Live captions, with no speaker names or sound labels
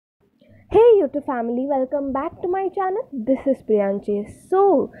Hey YouTube family, welcome back to my channel. This is Priyansi.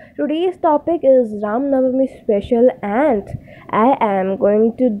 So, today's topic is Ramnavami special and I am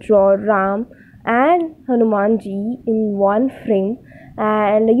going to draw Ram and Hanumanji in one frame,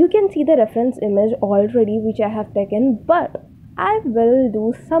 and you can see the reference image already which I have taken, but I will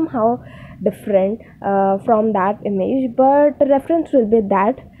do somehow different from that image, but the reference will be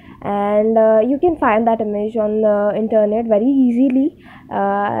that, and you can find that image on the internet very easily.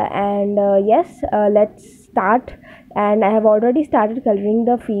 And yes, let's start. And I have already started coloring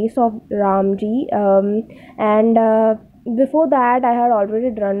the face of Ramji, and before that I had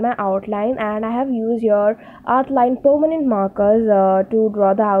already drawn my outline, and I have used your outline permanent markers to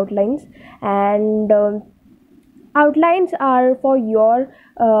draw the outlines. And outlines are for your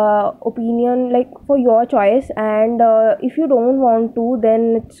opinion, like for your choice, and if you don't want to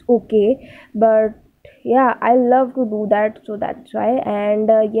then it's okay, but yeah, I love to do that, so that's why. And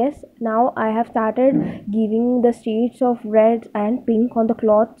yes, now I have started giving the shades of red and pink on the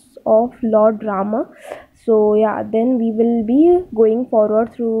cloths of Lord Rama. So yeah, then we will be going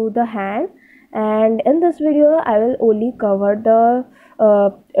forward through the hand, and in this video I will only cover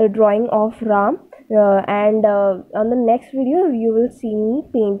the drawing of Ram, and on the next video you will see me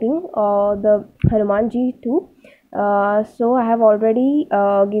painting the Hanumanji too. So I have already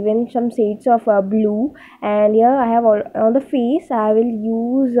given some shades of blue, and here I have on the face I will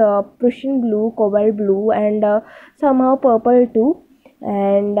use Prussian blue, cobalt blue, and somehow purple too,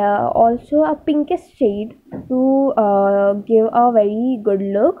 and also a pinkish shade to give a very good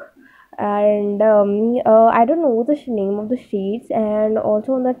look. And I don't know the name of the shades, and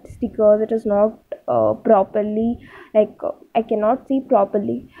also on that stickers it is not properly, like I cannot see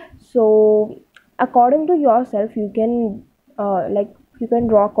properly. So according to yourself you can you can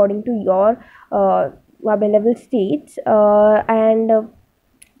draw according to your available states. And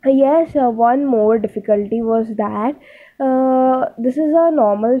yes, one more difficulty was that this is a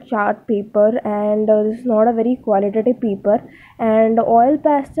normal chart paper, and this is not a very qualitative paper, and oil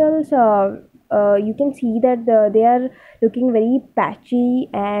pastels, you can see that they are looking very patchy,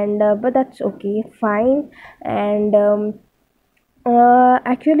 and but that's okay, fine. And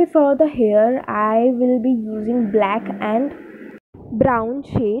actually for the hair I will be using black and brown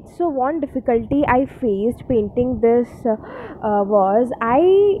shades. So one difficulty I faced painting this was I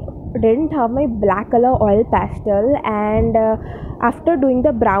didn't have my black color oil pastel, and after doing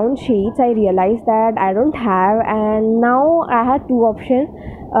the brown shades I realized that I don't have, and now I had two options,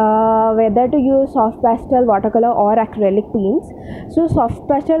 whether to use soft pastel, watercolor, or acrylic paints. So soft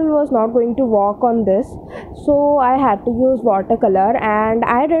pastel was not going to work on this, so I had to use watercolor, and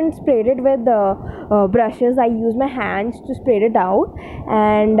I didn't spray it with brushes. I used my hands to spray it out,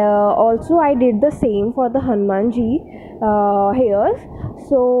 and also I did the same for the Hanumanji hairs.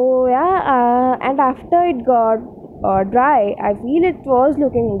 So yeah, and after it got dry I feel it was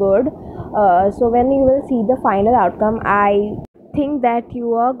looking good. So when you will see the final outcome I think that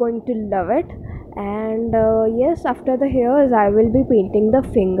you are going to love it. And yes, after the hairs I will be painting the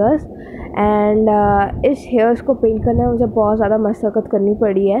fingers, and इस hairs को paint करने में मुझे बहुत ज़्यादा मशक्क़त करनी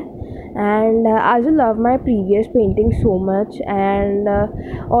पड़ी है. And I just love my previous painting so much, and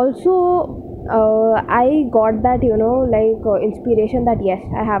also I got that, inspiration that yes,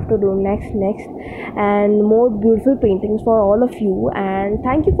 I have to do next and more beautiful paintings for all of you. And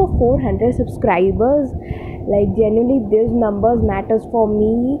thank you for 400 subscribers. Like genuinely these numbers matters for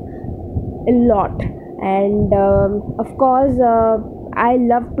me a lot. And of course I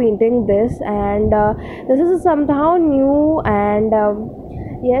love painting this, and this is somehow new, and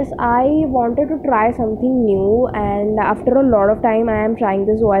yes, I wanted to try something new, and after a lot of time I am trying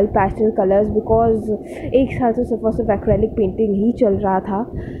this oil pastel colors, because एक साल से सिर्फ acrylic painting ही चल रहा था.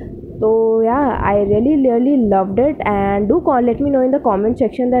 So yeah, I really loved it, and do let me know in the comment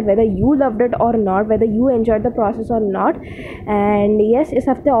section that whether you loved it or not, whether you enjoyed the process or not. And yes, इस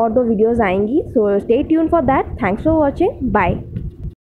हफ्ते और दो videos आएंगी, so stay tuned for that. Thanks for watching. Bye.